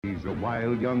He's a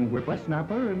wild young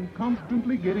whippersnapper and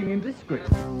constantly getting into script.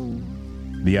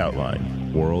 The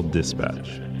Outline World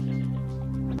Dispatch.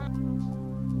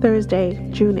 Thursday,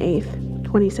 June 8th,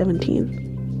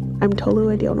 2017. I'm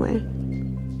Tolu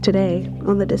Edionwe. Today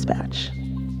on The Dispatch.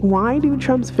 Why do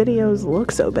Trump's videos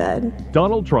look so bad?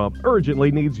 Donald Trump urgently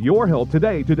needs your help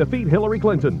today to defeat Hillary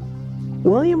Clinton.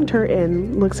 William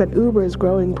Turton looks at Uber's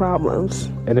growing problems.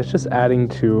 And it's just adding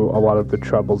to a lot of the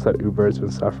troubles that Uber has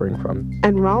been suffering from.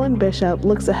 And Rollin Bishop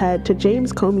looks ahead to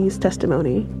James Comey's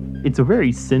testimony. It's a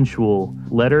very sensual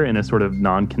letter in a sort of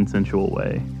non-consensual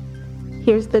way.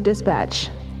 Here's The Dispatch.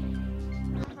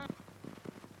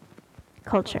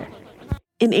 Culture.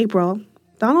 In April,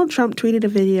 Donald Trump tweeted a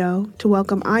video to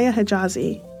welcome Aya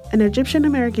Hijazi, an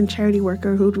Egyptian-American charity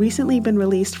worker who'd recently been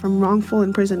released from wrongful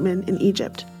imprisonment in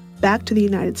Egypt, back to the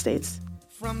United States.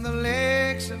 From the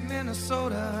lakes of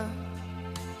Minnesota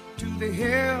to the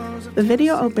hills of... The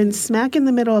video opens smack in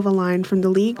the middle of a line from the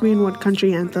Lee Greenwood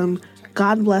country anthem,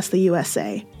 God Bless the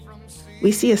USA.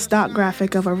 We see a stock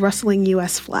graphic of a rustling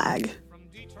U.S. flag.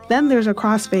 Then there's a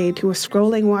crossfade to a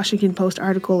scrolling Washington Post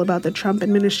article about the Trump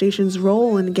administration's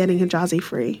role in getting Hijazi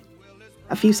free.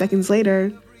 A few seconds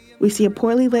later, we see a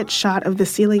poorly lit shot of the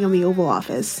ceiling of the Oval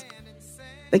Office.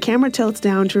 The camera tilts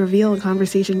down to reveal a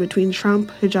conversation between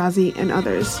Trump, Hijazi, and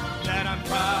others. That I'm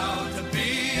proud to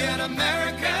be an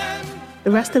American.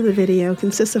 The rest of the video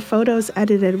consists of photos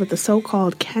edited with the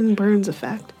so-called Ken Burns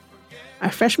effect,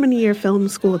 a freshman year film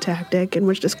school tactic in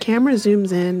which the camera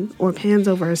zooms in or pans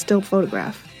over a still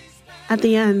photograph. At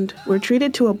the end, we're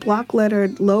treated to a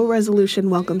block-lettered, low-resolution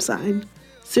welcome sign,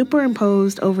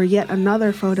 superimposed over yet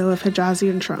another photo of Hijazi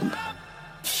and Trump.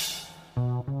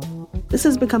 This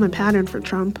has become a pattern for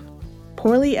Trump.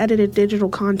 Poorly edited digital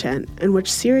content in which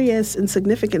serious and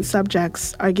significant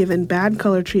subjects are given bad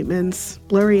color treatments,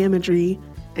 blurry imagery,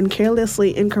 and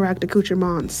carelessly incorrect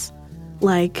accoutrements,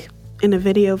 like in a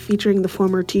video featuring the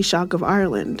former Taoiseach of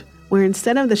Ireland, where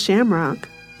instead of the shamrock,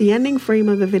 the ending frame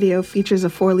of the video features a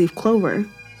four-leaf clover,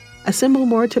 a symbol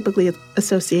more typically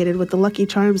associated with the Lucky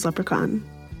Charms leprechaun.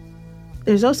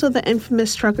 There's also the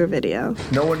infamous trucker video.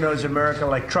 No one knows America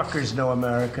like truckers know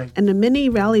America. And a mini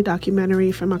rally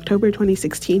documentary from October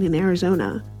 2016 in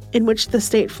Arizona, in which the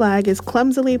state flag is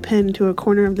clumsily pinned to a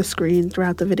corner of the screen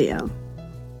throughout the video.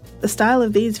 The style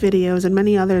of these videos and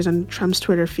many others on Trump's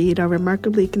Twitter feed are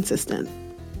remarkably consistent.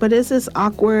 But is this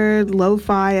awkward,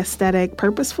 lo-fi aesthetic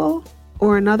purposeful,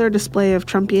 or another display of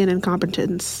Trumpian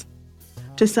incompetence?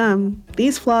 To some,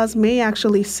 these flaws may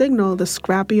actually signal the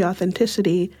scrappy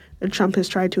authenticity that Trump has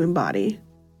tried to embody.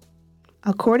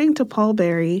 According to Paul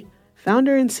Berry,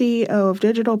 founder and CEO of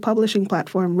digital publishing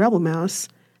platform Rebel Mouse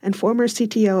and former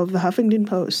CTO of the Huffington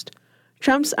Post,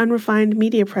 Trump's unrefined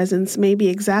media presence may be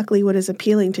exactly what is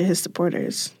appealing to his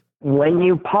supporters. When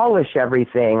you polish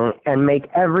everything and make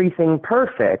everything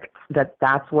perfect,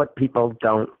 that's what people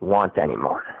don't want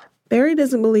anymore. Barry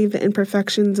doesn't believe the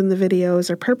imperfections in the videos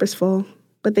are purposeful,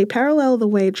 but they parallel the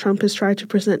way Trump has tried to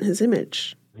present his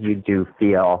image. You do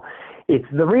feel it's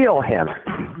the real him.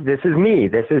 This is me.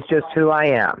 This is just who I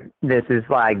am. This is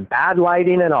like bad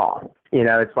lighting and all. You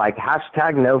know, it's like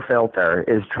 #NoFilter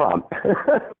is Trump.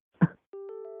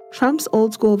 Trump's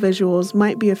old school visuals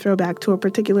might be a throwback to a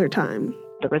particular time.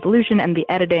 The resolution and the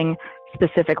editing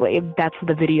specifically, that's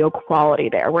the video quality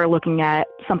there. We're looking at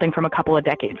something from a couple of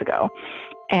decades ago.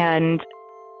 And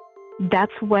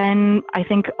that's when I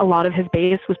think a lot of his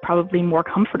base was probably more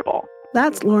comfortable.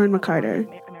 That's Lauren McCarter,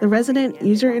 the resident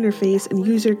user interface and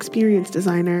user experience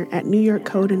designer at New York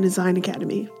Code and Design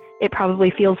Academy. It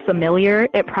probably feels familiar.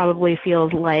 It probably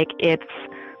feels like it's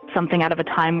something out of a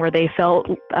time where they felt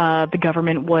the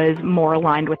government was more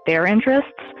aligned with their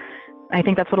interests. I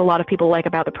think that's what a lot of people like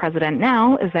about the president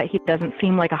now, is that he doesn't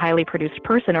seem like a highly produced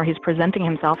person, or he's presenting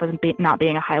himself as not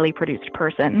being a highly produced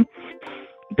person.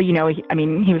 But, you know,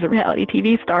 he was a reality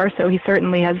TV star, so he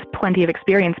certainly has plenty of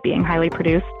experience being highly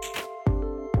produced.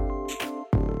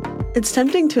 It's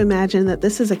tempting to imagine that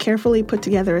this is a carefully put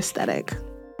together aesthetic,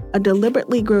 a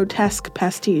deliberately grotesque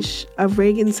pastiche of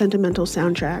Reagan's sentimental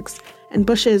soundtracks and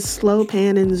Bush's slow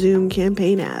pan and zoom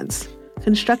campaign ads,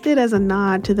 constructed as a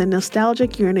nod to the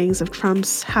nostalgic yearnings of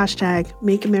Trump's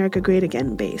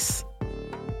 #MakeAmericaGreatAgain base.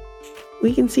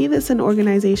 We can see this in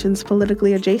organizations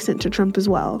politically adjacent to Trump as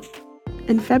well.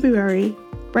 In February,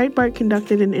 Breitbart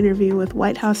conducted an interview with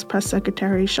White House Press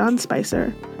Secretary Sean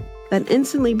Spicer that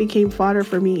instantly became fodder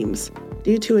for memes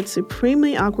due to its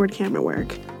supremely awkward camera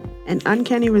work and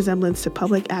uncanny resemblance to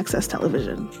public access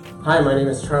television. Hi, my name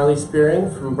is Charlie Spearing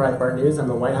from Breitbart News. I'm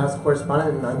the White House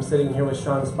correspondent, and I'm sitting here with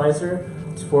Sean Spicer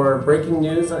for breaking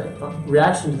news,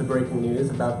 reaction to the breaking news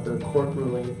about the court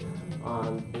ruling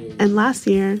on page. And last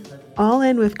year, All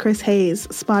In with Chris Hayes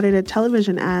spotted a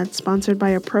television ad sponsored by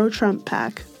a pro-Trump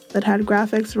PAC that had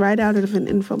graphics right out of an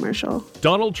infomercial.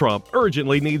 Donald Trump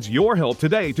urgently needs your help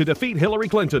today to defeat Hillary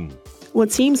Clinton. What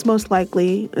seems most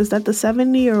likely is that the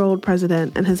 70-year-old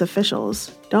president and his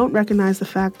officials don't recognize the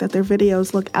fact that their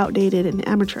videos look outdated and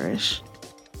amateurish.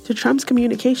 To Trump's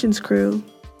communications crew,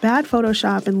 bad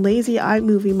Photoshop and lazy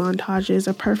iMovie montages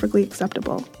are perfectly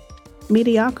acceptable.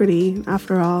 Mediocrity,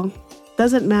 after all,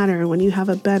 doesn't matter when you have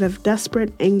a bed of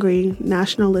desperate, angry,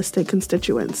 nationalistic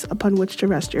constituents upon which to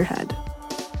rest your head.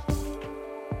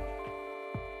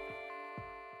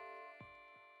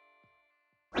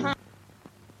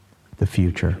 The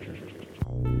future.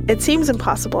 It seems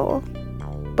impossible,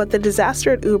 but the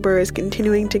disaster at Uber is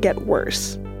continuing to get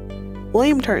worse.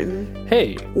 William Turton.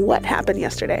 Hey. What happened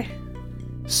yesterday?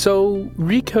 So,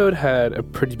 Recode had a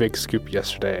pretty big scoop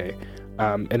yesterday,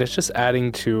 and it's just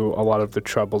adding to a lot of the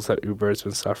troubles that Uber has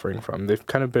been suffering from. They've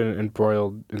kind of been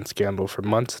embroiled in scandal for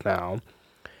months now,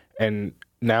 and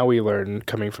now we learn,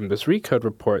 coming from this Recode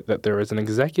report, that there was an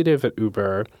executive at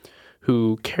Uber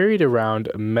who carried around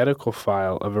a medical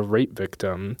file of a rape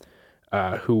victim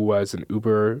who was an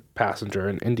Uber passenger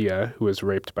in India who was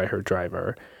raped by her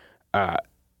driver,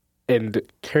 and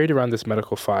carried around this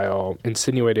medical file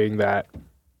insinuating that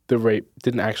the rape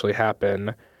didn't actually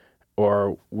happen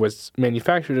or was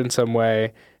manufactured in some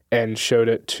way, and showed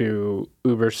it to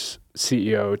Uber's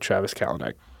CEO, Travis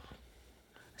Kalanick.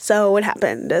 So what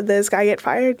happened? Did this guy get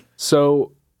fired?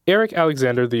 So Eric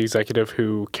Alexander, the executive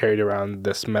who carried around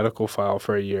this medical file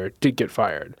for a year, did get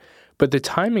fired. But the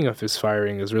timing of his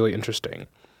firing is really interesting.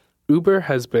 Uber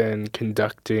has been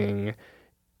conducting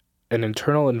an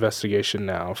internal investigation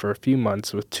now for a few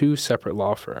months with two separate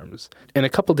law firms. And a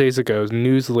couple days ago,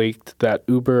 news leaked that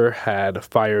Uber had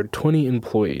fired 20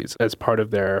 employees as part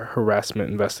of their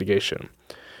harassment investigation.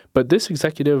 But this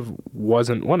executive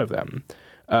wasn't one of them.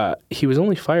 He was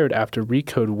only fired after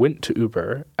Recode went to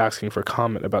Uber asking for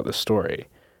comment about the story.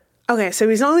 Okay, so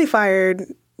he's only fired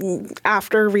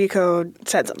after Recode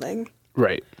said something.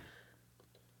 Right.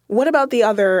 What about the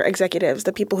other executives,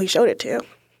 the people he showed it to?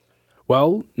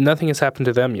 Well, nothing has happened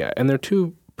to them yet. And there are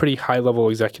two pretty high-level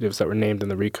executives that were named in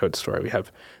the Recode story. We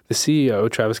have the CEO,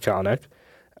 Travis Kalanick,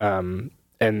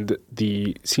 and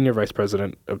the senior vice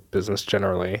president of business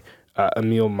generally,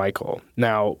 Emil Michael.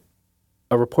 Now,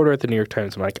 a reporter at the New York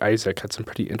Times, Mike Isaac, had some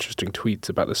pretty interesting tweets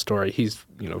about the story. He's,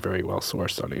 very well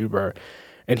sourced on Uber.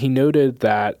 And he noted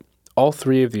that all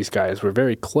three of these guys were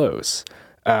very close,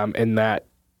 and that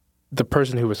the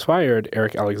person who was fired,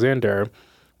 Eric Alexander,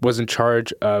 was in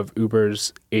charge of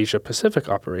Uber's Asia Pacific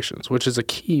operations, which is a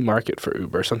key market for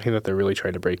Uber, something that they're really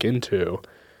trying to break into.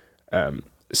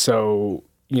 So,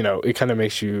 it kind of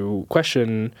makes you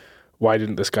question, why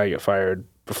didn't this guy get fired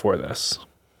before this?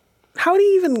 How did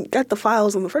he even get the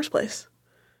files in the first place?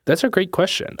 That's a great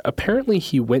question. Apparently,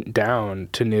 he went down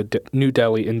to New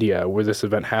Delhi, India, where this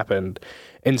event happened,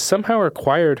 and somehow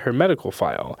acquired her medical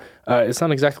file. It's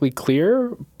not exactly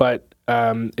clear, but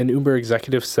an Uber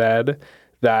executive said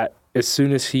that as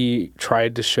soon as he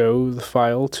tried to show the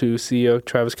file to CEO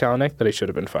Travis Kalanick, that he should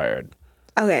have been fired.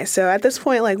 Okay, so at this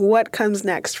point, what comes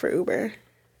next for Uber?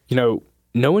 No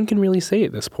one can really say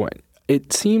at this point.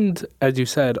 It seemed, as you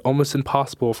said, almost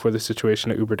impossible for the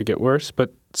situation at Uber to get worse,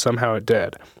 but somehow it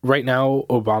did. Right now,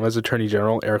 Obama's Attorney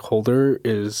General, Eric Holder,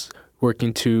 is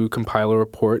working to compile a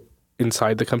report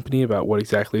inside the company about what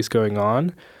exactly is going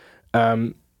on.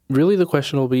 Really, the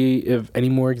question will be if any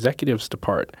more executives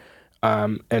depart,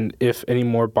 and if any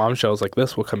more bombshells like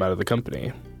this will come out of the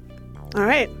company. All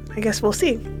right, I guess we'll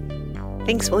see.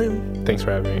 Thanks, William. Thanks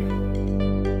for having me.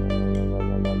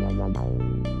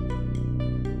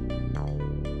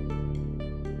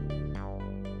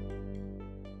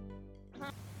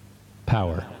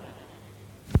 Power.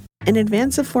 In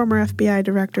advance of former FBI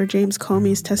Director James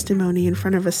Comey's testimony in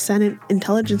front of a Senate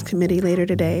Intelligence Committee later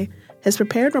today, his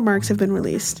prepared remarks have been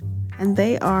released, and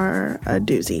they are a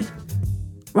doozy.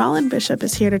 Rollin Bishop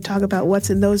is here to talk about what's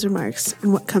in those remarks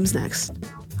and what comes next.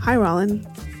 Hi, Rollin.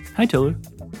 Hi, Tolu.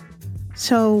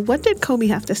 So, what did Comey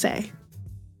have to say?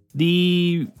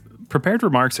 The prepared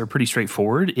remarks are pretty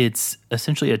straightforward. It's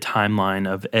essentially a timeline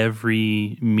of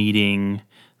every meeting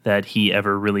that he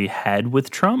ever really had with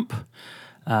Trump.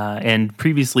 And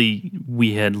previously,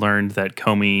 we had learned that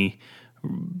Comey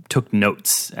took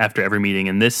notes after every meeting,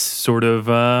 and this sort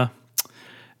of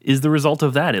is the result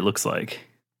of that, it looks like.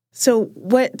 So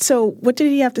what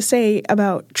did he have to say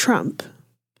about Trump?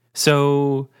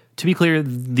 So, to be clear,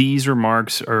 these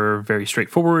remarks are very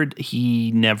straightforward.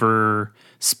 He never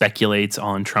speculates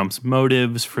on Trump's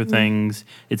motives for things.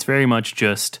 It's very much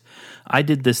just, I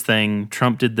did this thing,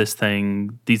 Trump did this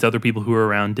thing, these other people who were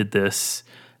around did this,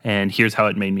 and here's how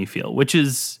it made me feel, which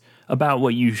is about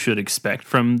what you should expect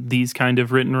from these kind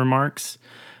of written remarks.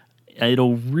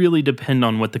 It'll really depend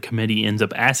on what the committee ends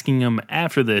up asking him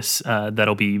after this.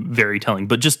 That'll be very telling.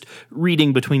 But just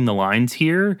reading between the lines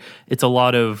here, it's a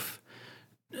lot of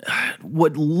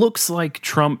what looks like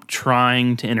Trump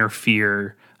trying to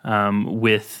interfere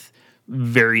with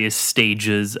various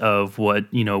stages of what,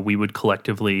 we would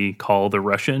collectively call the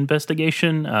Russia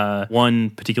investigation.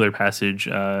 One particular passage,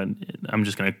 I'm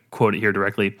just going to quote it here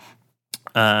directly.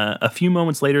 A few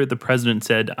moments later, the president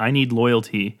said, "I need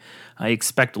loyalty. I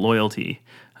expect loyalty.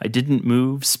 I didn't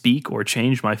move, speak, or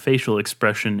change my facial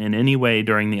expression in any way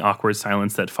during the awkward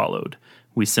silence that followed.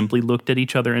 We simply looked at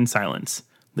each other in silence.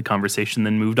 The conversation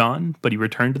then moved on, but he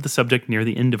returned to the subject near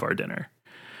the end of our dinner."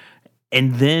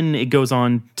 And then it goes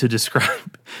on to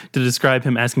describe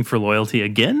him asking for loyalty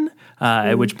again,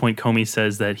 at which point Comey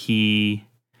says that he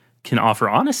can offer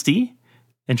honesty.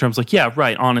 And Trump's like, yeah,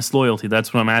 right, honest loyalty,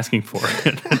 that's what I'm asking for.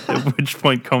 At which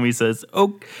point Comey says,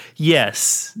 oh,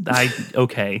 yes,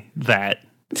 that.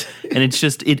 And it's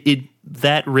just,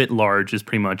 that writ large is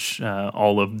pretty much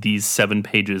all of these 7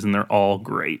 pages, and they're all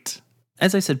great.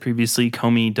 As I said previously,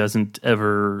 Comey doesn't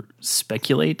ever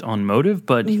speculate on motive,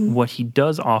 but what he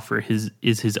does offer is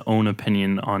his own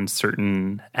opinion on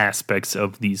certain aspects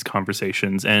of these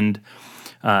conversations. And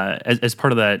as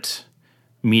part of that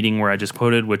meeting where I just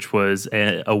quoted, which was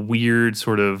a weird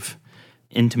sort of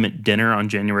intimate dinner on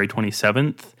January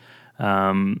 27th,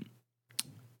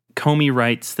 Comey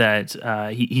writes that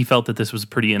he felt that this was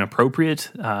pretty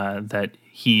inappropriate, that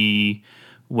he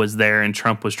was there and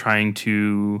Trump was trying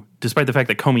to, despite the fact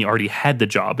that Comey already had the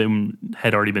job and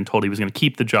had already been told he was going to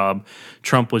keep the job,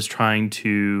 Trump was trying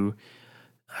to,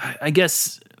 I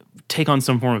guess, take on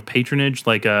some form of patronage,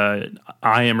 like I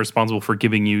am responsible for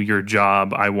giving you your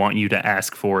job, I want you to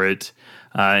ask for it.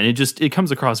 And it comes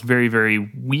across very,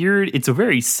 very weird. It's a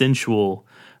very sensual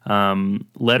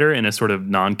letter in a sort of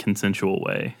non-consensual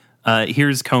way.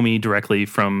 Here's Comey directly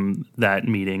from that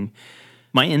meeting.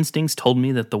 My instincts told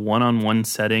me that the one-on-one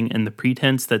setting and the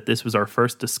pretense that this was our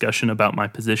first discussion about my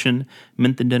position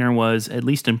meant the dinner was, at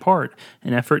least in part,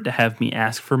 an effort to have me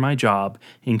ask for my job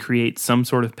and create some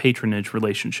sort of patronage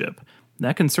relationship.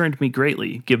 That concerned me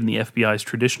greatly, given the FBI's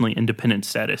traditionally independent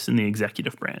status in the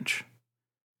executive branch.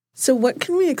 So what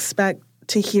can we expect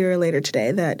to hear later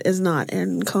today that is not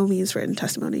in Comey's written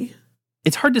testimony?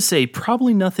 It's hard to say.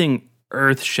 Probably nothing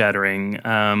earth-shattering.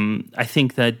 I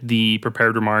think that the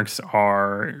prepared remarks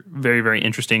are very, very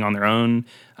interesting on their own.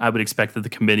 I would expect that the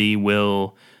committee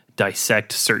will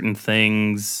dissect certain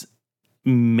things.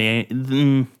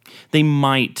 They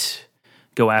might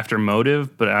go after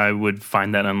motive, but I would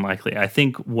find that unlikely. I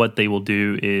think what they will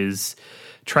do is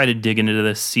try to dig into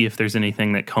this, see if there's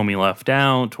anything that Comey left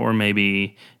out, or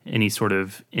maybe any sort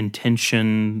of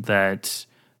intention that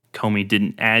Comey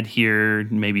didn't add here.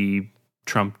 Maybe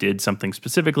Trump did something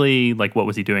specifically, like what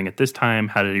was he doing at this time?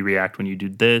 How did he react when you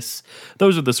did this?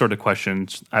 Those are the sort of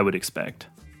questions I would expect.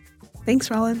 Thanks,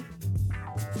 Rollin.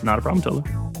 Not a problem, Tolu.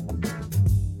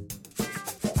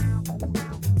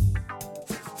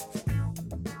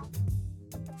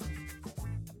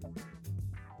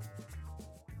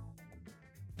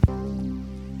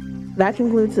 That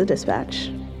concludes The Dispatch.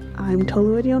 I'm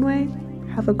Tolu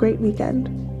Edionwe. Have a great weekend.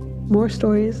 More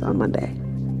stories on Monday.